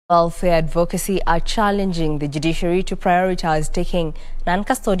Welfare advocacy are challenging the judiciary to prioritize taking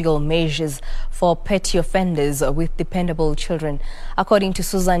non-custodial measures for petty offenders with dependable children. According to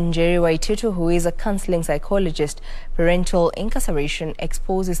Susan Njeri Waititu, who is a counseling psychologist, parental incarceration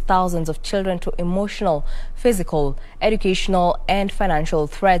exposes thousands of children to emotional, physical, educational and financial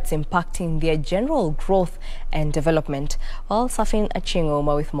threats impacting their general growth and development. Well, Serfine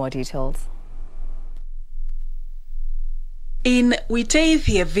Achieng with more details. In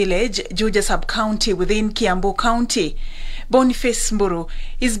Waititu village, Juja sub-county within Kiambu County, Boniface Mburu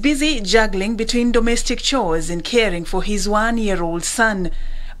is busy juggling between domestic chores and caring for his one-year-old son.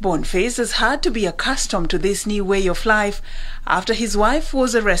 Boniface has had to be accustomed to this new way of life after his wife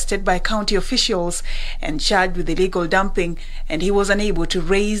was arrested by county officials and charged with illegal dumping, and he was unable to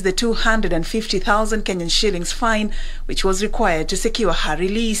raise the 250,000 Kenyan shillings fine which was required to secure her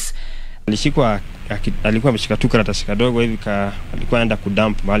release. Alikuwa ameshika tu karatasi kadogo hivi alikuwa anaenda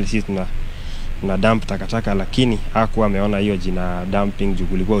kudump mahali sisi tuna dump takataka, lakini hakuwa ameona hiyo jina dumping juu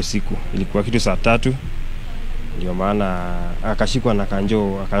kulikuwa usiku. Ilikuwa kitu saa 3, ndio maana akashikwa na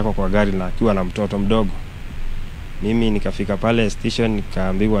kanjo akawekwa kwa gari na akiwa na mtoto mdogo. Mimi nikafika pale station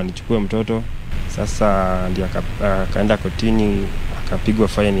nikaambiwa nichukue mtoto. Sasa ndio akaenda kotini akapigwa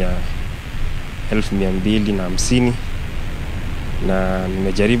fine ya 1250 na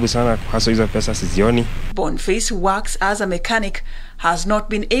nimejaribu sana hasa hizo pesa sizioni. Boniface, who works as a mechanic, has not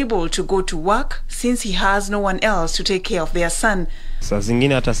been able to go to work since he has no one else to take care of their son. Saa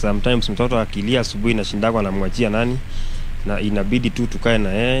zingine hata sometimes mtoto akilia asubuhi na shindako na mwachia nani, na inabidi tu tukae na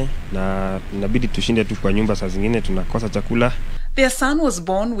yeye na inabidi tushinde tu kwa nyumba, saa zingine tunakosa chakula. Their son was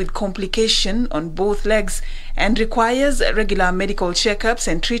born with complication on both legs and requires regular medical checkups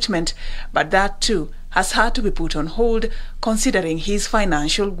and treatment, but that too has had to be put on hold considering his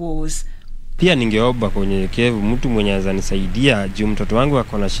financial woes. Pia ningeomba kwa unyenyekevu mtu mwenye anaweza nisaidia juu mtoto wangu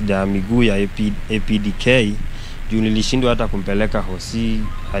ako na shida ya miguu ya APDK, juu nilishindwa hata kumpeleka hosi.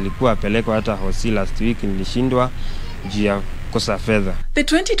 Alikuwa apelekwa hata hosi last week, nilishindwa juu ya kosa fedha. The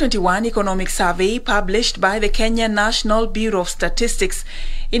 2021 economic survey published by the Kenya National Bureau of Statistics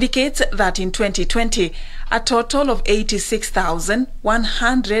indicates that in 2020, a total of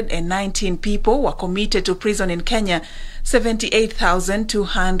 86,119 people were committed to prison in Kenya.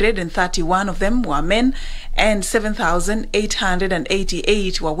 78,231 of them were men and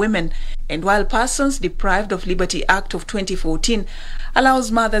 7,888 were women. And while Persons Deprived of Liberty Act of 2014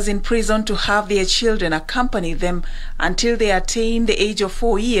 allows mothers in prison to have their children accompany them until they attain the age of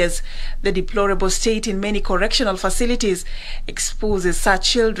 4 years, the deplorable state in many correctional facilities exposes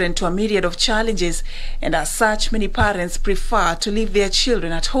such children to a myriad of challenges, and as such, many parents prefer to leave their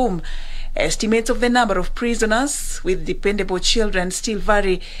children at home. Estimates of the number of prisoners with dependable children still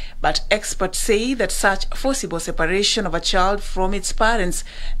vary, but experts say that such forcible separation of a child from its parents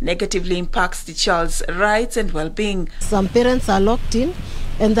negatively impacts the child's rights and well-being. Some parents are locked in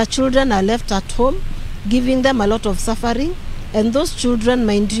and the children are left at home, giving them a lot of suffering. And those children,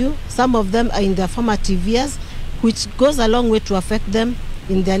 mind you, some of them are in their formative years, which goes a long way to affect them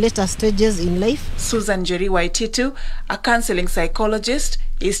in their later stages in life. Susan Njeri Waititu, a counseling psychologist,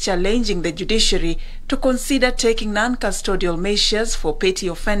 is challenging the judiciary to consider taking non-custodial measures for petty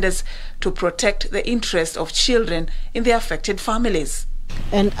offenders to protect the interests of children in the affected families.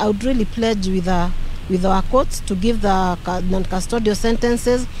 And I would really pledge with our courts to give the non-custodial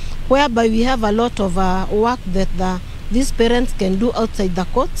sentences, whereby we have a lot of work that these parents can do outside the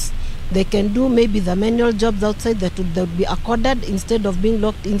courts. They can do maybe the manual jobs outside that would be accorded instead of being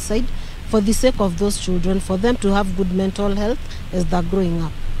locked inside, for the sake of those children, for them to have good mental health as they're growing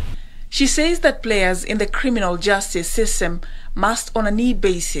up. She says that players in the criminal justice system must, on a need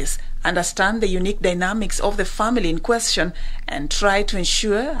basis, understand the unique dynamics of the family in question and try to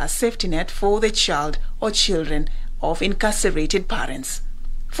ensure a safety net for the child or children of incarcerated parents.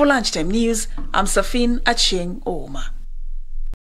 For Lunchtime News, I'm Serfine Achieng.